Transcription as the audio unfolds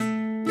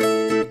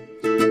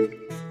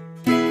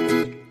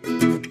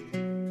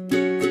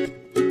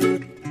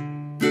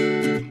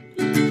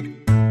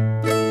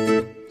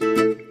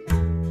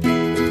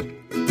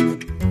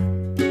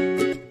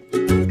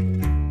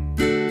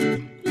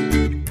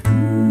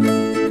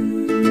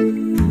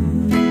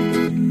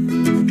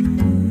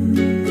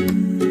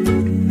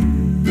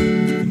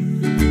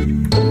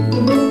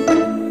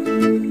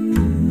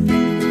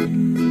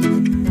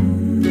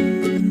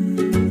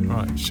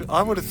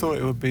I would have thought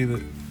it would be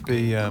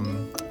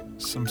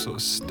some sort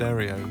of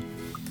stereo.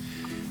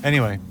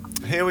 Anyway,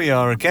 here we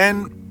are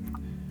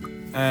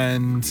again,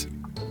 and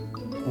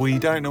we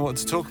don't know what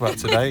to talk about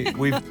today.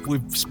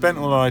 We've spent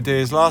all our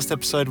ideas. Last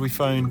episode we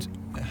phoned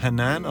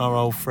Hanan, our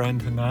old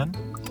friend Hanan,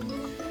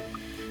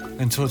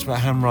 and talked about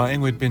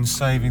handwriting. We'd been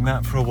saving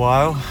that for a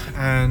while,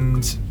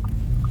 and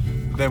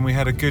then we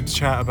had a good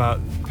chat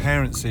about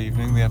Parents'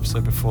 Evening, the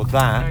episode before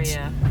that. Oh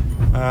yeah.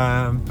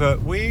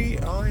 But we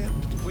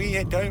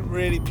don't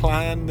really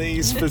plan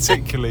these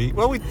particularly.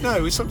 Well, we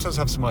sometimes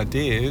have some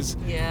ideas.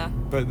 Yeah.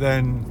 But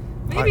then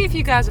maybe if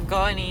you guys have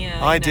got any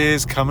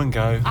ideas, come and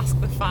go.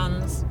 Ask the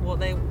fans what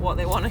they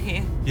want to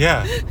hear.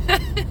 Yeah.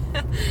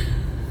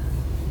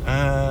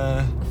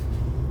 I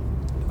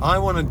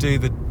want to do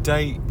the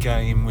date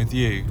game with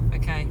you.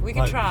 Okay, we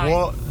can try.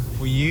 What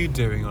were you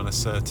doing on a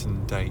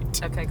certain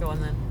date? Okay, go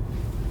on then.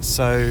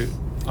 So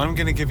I'm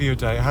going to give you a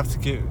date. I have to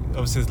give,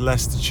 obviously there's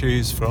less to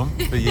choose from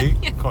for you,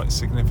 quite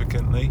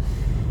significantly.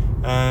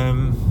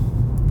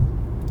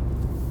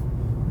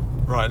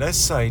 Right, let's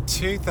say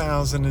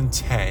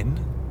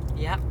 2010.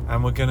 Yep.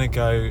 And we're going to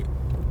go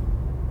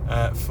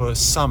for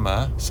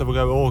summer, so we'll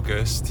go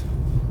August.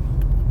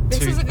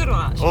 This is a good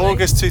one, actually.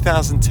 August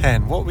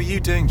 2010. What were you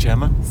doing,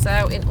 Gemma?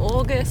 So in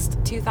August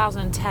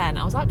 2010,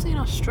 I was actually in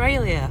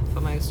Australia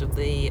for most of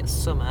the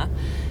summer.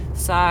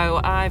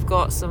 So I've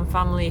got some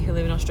family who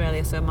live in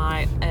Australia. So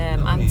my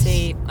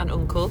auntie and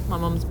uncle, my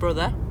mum's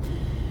brother,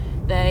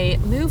 they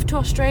moved to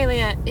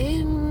Australia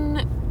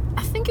in,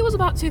 I think it was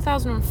about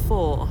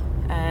 2004.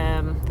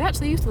 They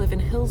actually used to live in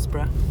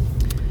Hillsborough.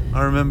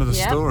 I remember the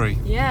story.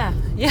 Yeah.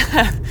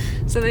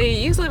 So they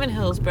used to live in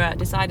Hillsborough,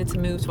 decided to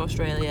move to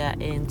Australia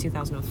in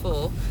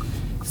 2004.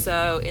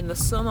 So in the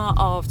summer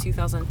of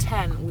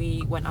 2010,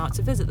 we went out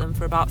to visit them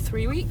for about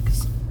 3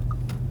 weeks.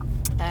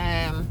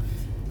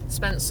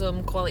 Spent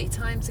some quality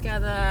time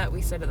together.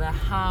 We stayed at their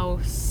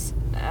house,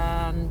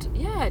 and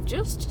yeah,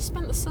 just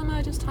spent the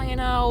summer just hanging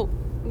out,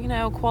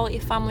 quality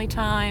family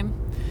time.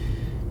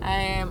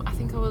 I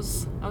think I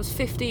was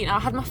 15. I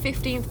had my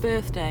 15th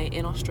birthday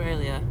in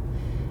Australia.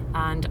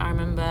 And I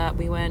remember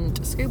we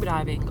went scuba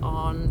diving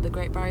on the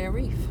Great Barrier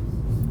Reef,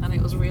 and it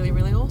was really,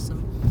 really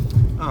awesome.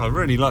 Oh, I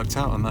really lucked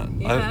out on that.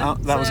 Yeah,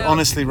 that was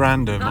honestly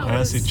random. I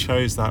actually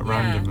chose that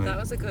randomly. Yeah, that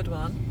was a good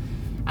one.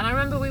 And I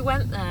remember we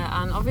went there,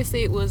 and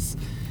obviously it was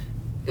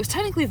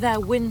technically their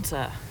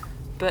winter,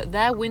 but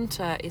their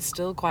winter is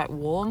still quite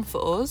warm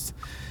for us.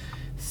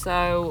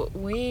 So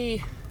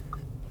we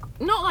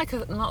not like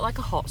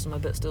a hot summer,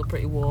 but still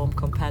pretty warm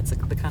compared to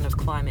the kind of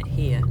climate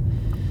here.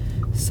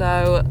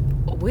 So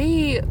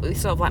we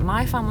sort of like,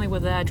 my family were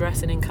there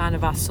dressing in kind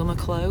of our summer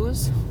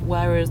clothes,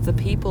 whereas the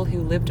people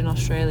who lived in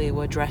Australia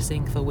were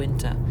dressing for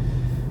winter.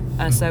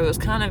 And so it was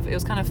kind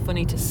of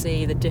funny to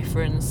see the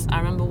difference. I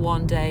remember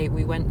one day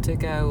we went to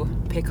go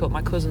pick up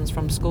my cousins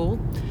from school,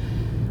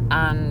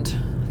 and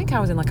I think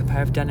I was in like a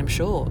pair of denim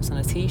shorts and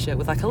a t-shirt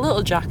with like a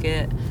little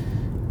jacket,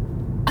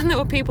 and there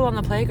were people on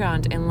the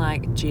playground in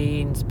like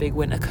jeans, big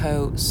winter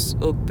coats,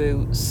 Ugg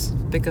boots,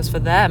 because for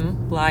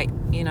them, like,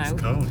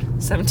 it's cold.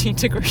 17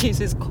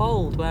 degrees is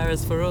cold,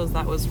 whereas for us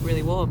that was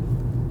really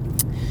warm.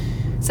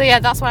 So yeah,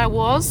 that's where I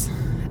was.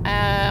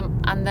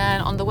 And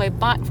then on the way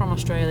back from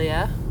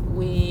Australia,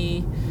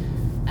 we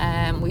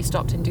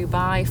stopped in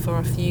Dubai for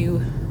a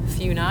few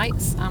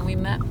nights, and we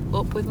met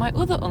up with my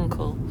other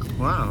uncle.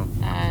 Wow.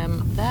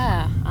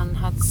 There, and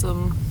had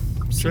some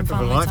trip of a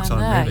family lifetime, time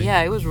there. really.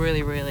 Yeah, it was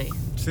really, really. Do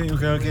you think you'll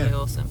go again? Really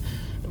awesome.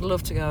 I'd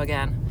love to go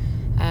again.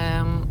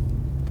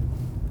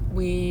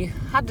 We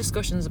had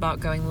discussions about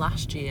going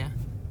last year,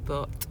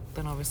 but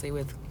then obviously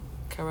with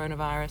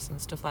coronavirus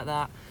and stuff like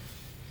that,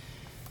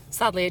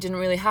 sadly it didn't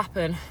really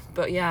happen.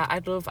 But yeah,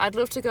 I'd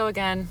love to go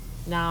again.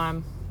 Now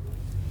I'm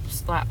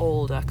just like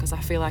older, because I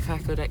feel like I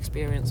could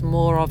experience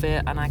more of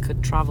it, and I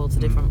could travel to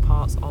different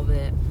parts of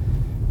it,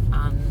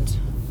 and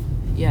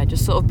yeah,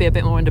 just sort of be a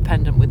bit more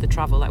independent with the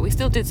travel. Like, we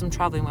still did some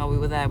travelling while we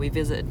were there. We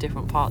visited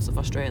different parts of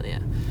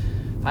Australia.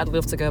 But I'd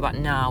love to go back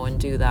now and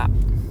do that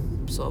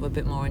sort of a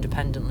bit more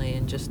independently,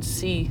 and just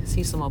see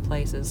some more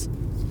places.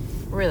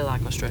 I really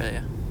like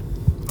Australia.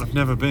 I've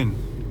never been.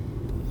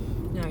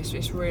 No, it's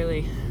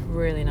really,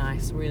 really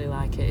nice. Really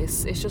like it.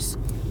 It's just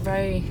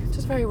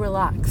very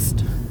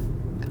relaxed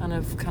kind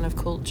of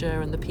culture,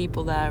 and the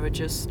people there are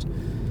just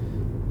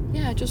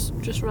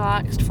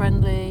relaxed,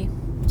 friendly.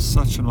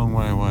 Such a long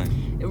way away.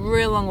 A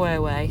real long way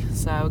away,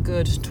 so a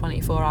good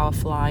 24-hour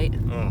flight.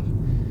 Oh.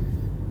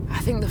 I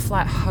think the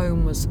flight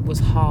home was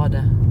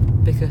harder,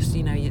 because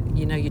you know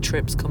your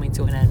trip's coming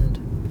to an end.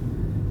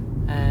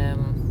 I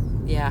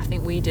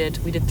think we did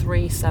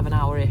 3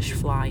 7-hour-ish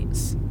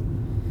flights.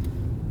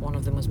 One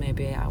of them was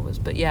maybe 8 hours,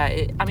 but yeah,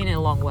 in a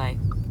long way.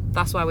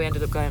 That's why we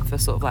ended up going for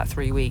sort of like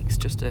 3 weeks,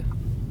 just to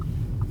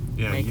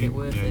make it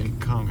worth it. You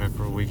can't go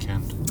for a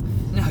weekend.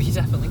 No, you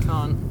definitely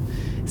can't.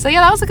 So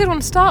yeah, that was a good one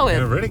to start with.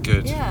 Yeah, really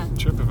good. Yeah.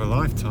 Trip of a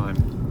lifetime.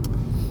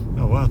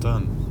 Oh, well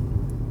done.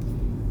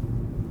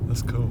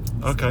 That's cool.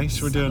 Okay,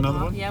 should we do another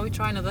one? Yeah, we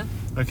try another.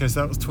 Okay,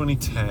 so that was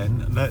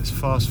 2010. Let's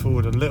fast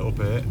forward a little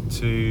bit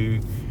to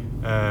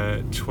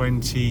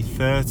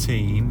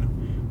 2013.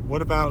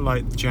 What about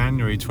like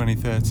January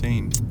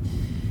 2013?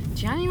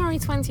 January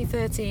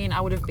 2013,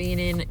 I would have been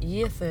in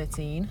year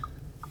 13.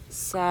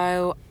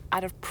 So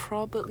I'd have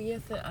probably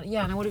and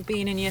I would have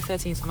been in year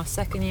 13, so my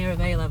second year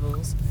of A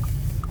levels.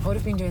 I would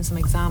have been doing some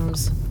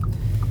exams.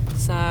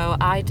 So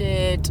I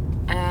did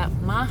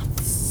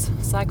maths,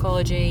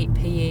 psychology,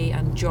 PE,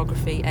 and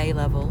geography A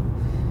level.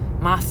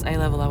 Maths A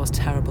level I was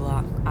terrible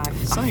at. I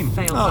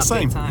failed that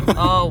big time.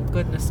 Oh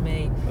goodness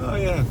me. Oh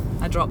yeah.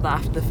 I dropped that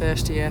after the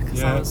first year because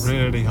Yeah,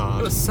 really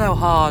hard. It was so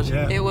hard.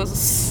 Yeah. It was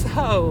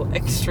so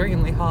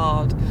extremely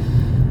hard.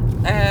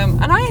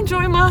 And I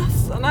enjoy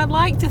maths, and I'd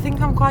like to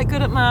think I'm quite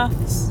good at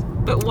maths.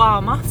 But wow,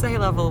 maths A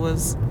level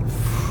was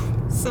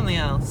something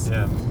else.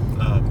 Yeah.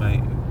 Oh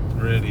mate,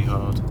 really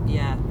hard.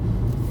 Yeah.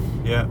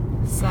 Yeah.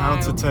 So, How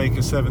to take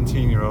a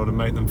 17-year-old and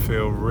make them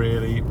feel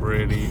really,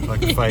 really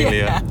like a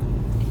failure.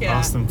 Yeah.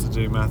 Ask them to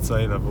do maths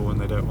A level when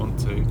they don't want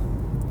to.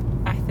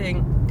 I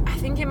think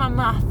in my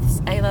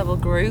maths A level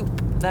group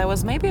there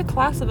was maybe a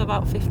class of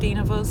about 15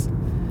 of us.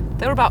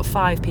 There were about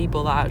 5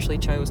 people that actually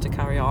chose to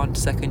carry on to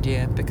second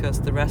year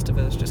because the rest of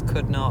us just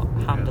could not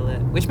handle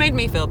it, which made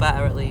me feel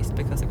better at least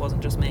because it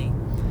wasn't just me.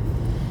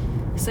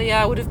 So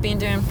yeah, I would have been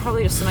doing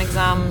probably just some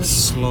exams.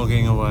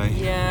 Slogging away.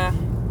 Yeah.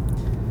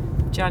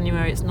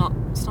 January, it's not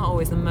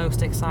always the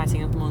most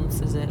exciting of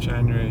months, is it?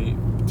 January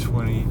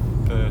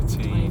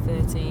 2013.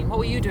 2013. What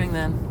were you doing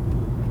then?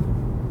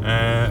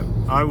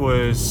 I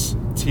was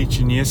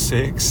teaching year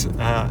 6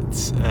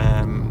 at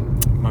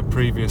my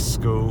previous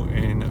school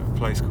in a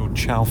place called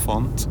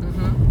Chalfont.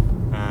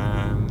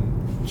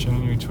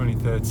 January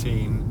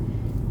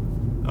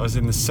 2013. I was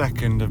in the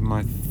second of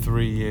my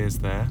 3 years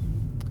there.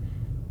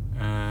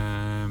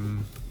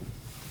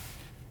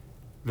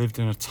 Lived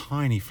in a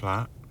tiny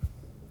flat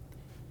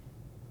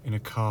in a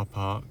car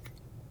park.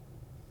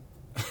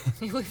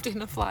 You lived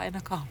in a flat in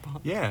a car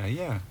park?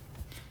 Yeah.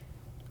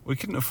 We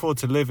couldn't afford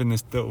to live in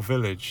this little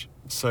village,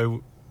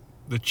 so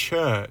the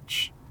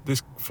church,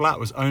 this flat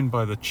was owned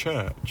by the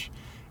church,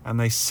 and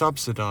they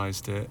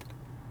subsidised the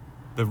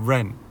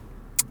rent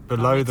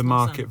below the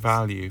market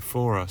value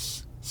for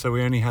us. So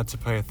we only had to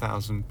pay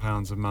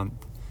 £1,000 a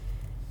month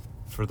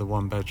for the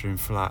 1-bedroom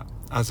flat,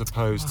 as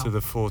opposed to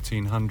the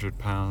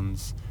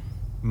 £1,400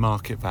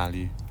 market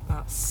value.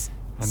 That's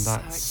so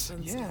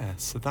expensive.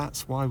 So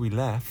that's why we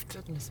left.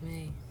 Goodness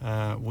me.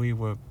 We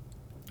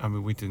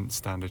didn't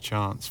stand a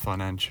chance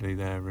financially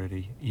there,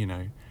 really,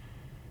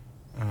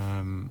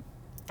 and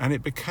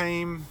it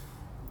became,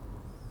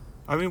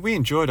 we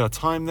enjoyed our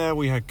time there.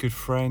 We had good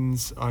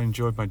friends. I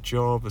enjoyed my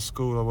job. The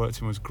school I worked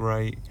in was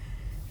great.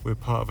 We were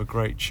part of a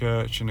great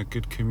church and a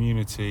good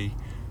community,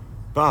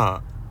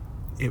 but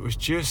it was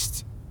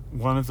just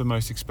one of the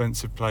most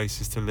expensive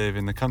places to live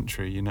in the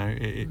country.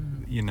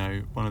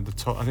 One of the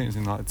top, I think it was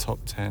in like the top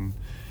 10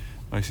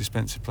 most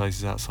expensive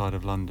places outside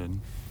of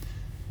London,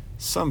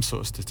 some sort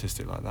of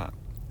statistic like that.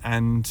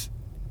 And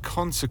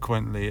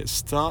consequently it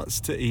starts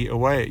to eat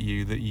away at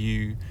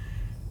you,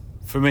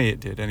 for me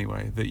it did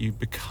anyway, that you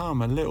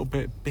become a little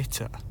bit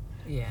bitter.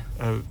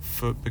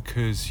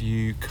 Because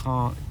you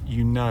can't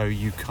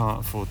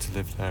afford to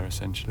live there,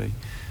 essentially.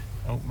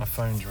 Oh, my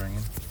phone's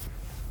ringing.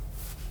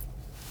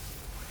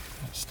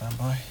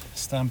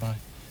 Stand by.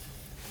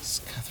 It's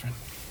Catherine.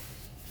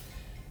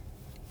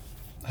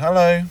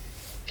 Hello.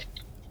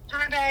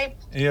 Hi, babe.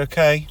 Are you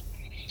okay?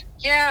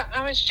 Yeah,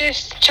 I was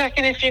just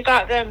checking if you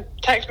got the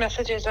text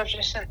messages I've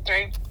just sent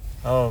through.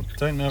 Oh,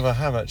 don't know if I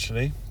have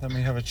actually. Let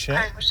me have a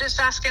check. I was just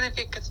asking if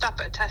you could stop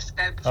at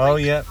Tesco. Oh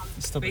yeah,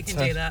 We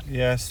can do that.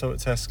 Yeah, stop at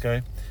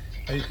Tesco.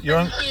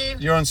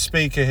 You're on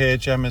speaker here.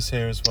 Gemma's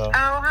here as well.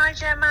 Oh, hi,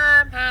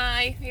 Gemma.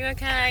 Hi, are you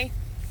okay?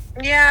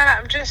 Yeah,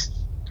 I've just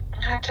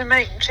had to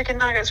make chicken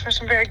nuggets for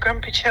some very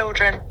grumpy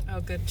children.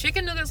 Oh, good.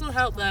 Chicken nuggets will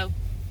help though.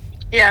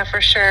 Yeah,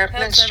 for sure.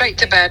 And then straight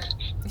to bed.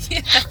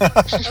 Yeah,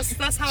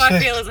 that's how I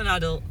feel as an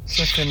adult.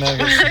 Chicken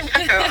nuggets.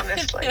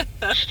 Honestly.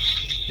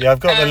 Yeah, I've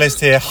got the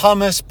list here: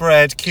 hummus,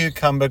 bread,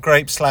 cucumber,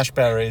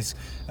 grapes/berries,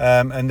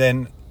 and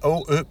then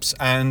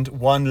and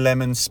 1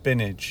 lemon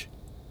spinach.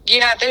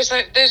 Yeah, there's.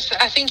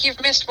 I think you've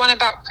missed one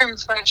about creme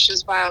fraiche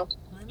as well.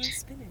 Lemon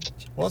spinach.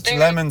 What's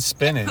lemon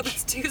spinach?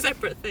 That's 2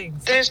 separate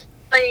things. There's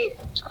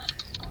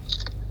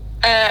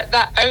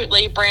that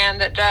Oatly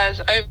brand that does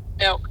oat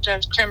milk,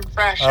 does creme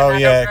fraiche. Oh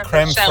yeah,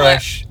 creme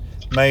fraiche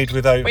made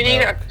with oat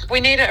milk. We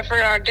need it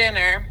for our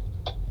dinner.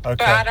 Okay.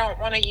 But I don't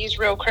want to use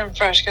real creme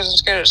fraiche because I'm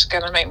scared it's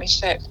going to make me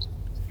sick.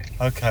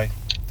 Okay.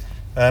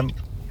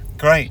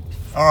 Great.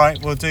 All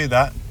right, we'll do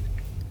that.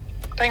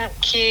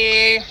 Thank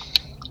you.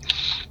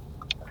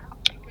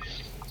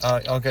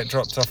 I'll get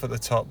dropped off at the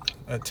top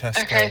at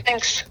Tesco. Okay,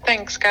 thanks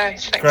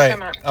guys. Thanks Great. so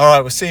much. All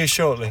right, we'll see you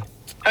shortly.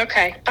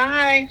 Okay,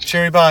 bye.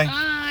 Cheery, bye.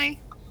 Bye.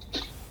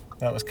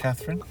 That was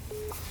Catherine.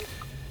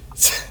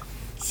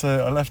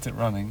 So I left it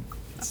running.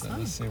 So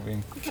let's see if we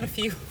can... Got a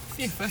few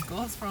phone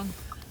calls from...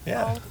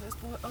 Yeah. Oh, look at this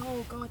boy.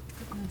 Oh, God,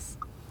 goodness.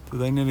 Did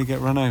they nearly get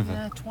run over?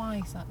 Yeah,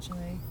 twice,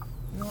 actually.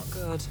 Not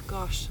good.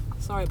 Gosh,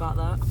 sorry about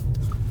that.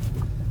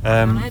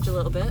 Um, On edge a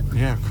little bit.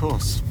 Yeah, of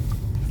course.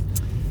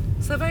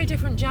 So very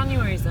different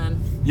Januaries then.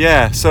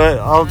 Yeah,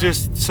 so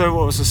so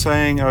what was I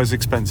saying? Oh, it was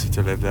expensive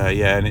to live there,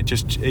 yeah, and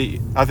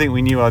I think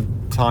we knew our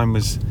time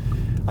was,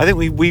 I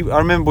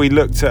remember we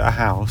looked at a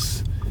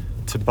house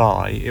to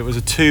buy. It was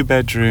a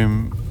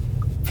 2-bedroom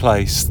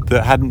place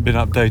that hadn't been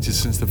updated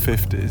since the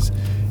 50s.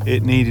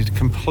 It needed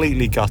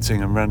completely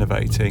gutting and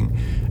renovating,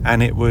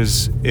 and it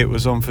was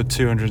on for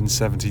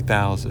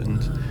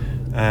 270,000.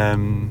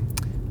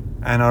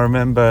 And I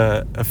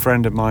remember a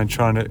friend of mine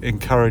trying to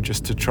encourage us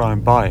to try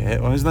and buy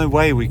it. Well, there's no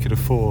way we could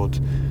afford.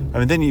 I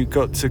mean, then you've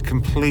got to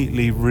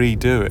completely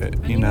redo it.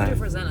 And you would have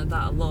resented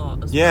that a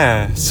lot as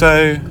yeah, well.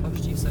 so It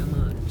cost you so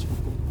much.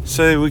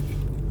 So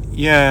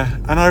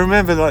and I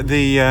remember like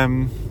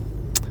the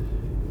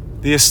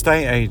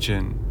estate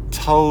agent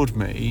told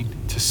me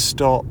to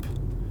stop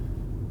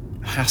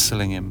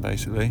hassling him,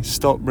 basically.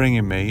 Stop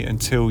ringing me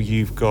until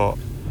you've got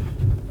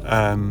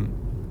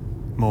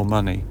more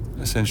money,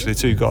 essentially,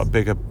 until you've got a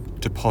bigger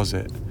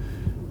deposit.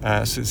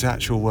 So it's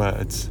actual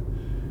words.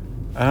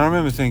 And I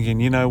remember thinking,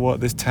 you know what,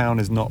 this town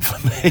is not for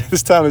me.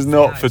 This town is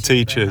not for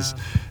teachers.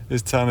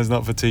 This town is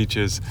not for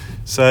teachers.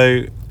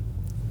 So,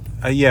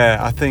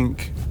 I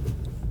think,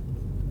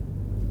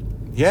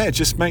 it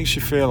just makes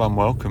you feel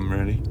unwelcome,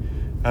 really.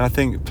 And I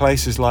think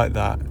places like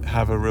that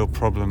have a real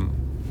problem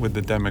with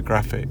the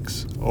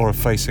demographics, or are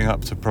facing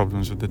up to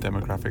problems with the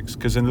demographics.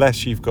 Because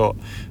unless you've got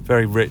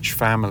very rich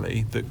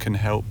family that can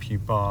help you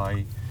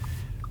buy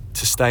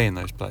to stay in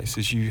those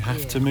places, you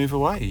have to move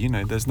away. You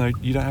know,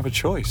 you don't have a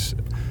choice.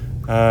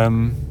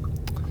 And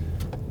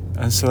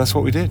so that's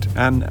what we did.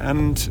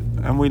 And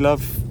we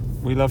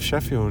love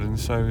Sheffield. And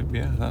so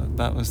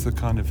that was the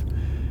kind of,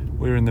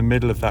 we were in the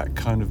middle of that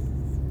kind of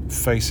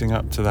facing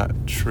up to that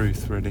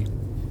truth, really.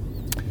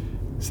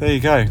 So there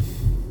you go.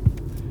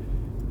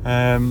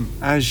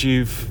 As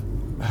you've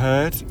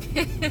heard,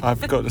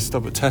 I've got to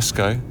stop at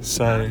Tesco,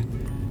 so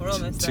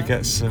to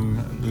get some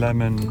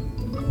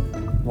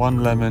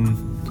one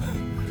lemon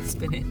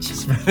spinach,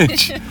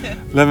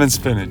 lemon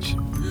spinach,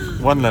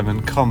 1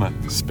 lemon,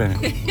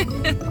 spinach.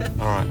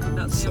 All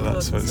right, so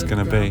that's what it's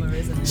going to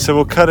be. So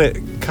we'll cut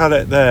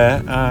it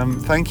there.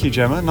 Thank you,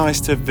 Gemma. Nice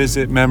to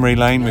visit memory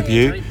lane with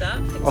you.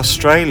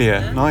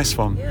 Australia, nice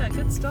one. Yeah,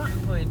 good starting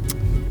point.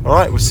 All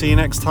right, we'll see you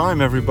next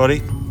time,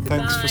 everybody.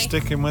 Thanks for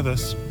sticking with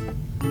us.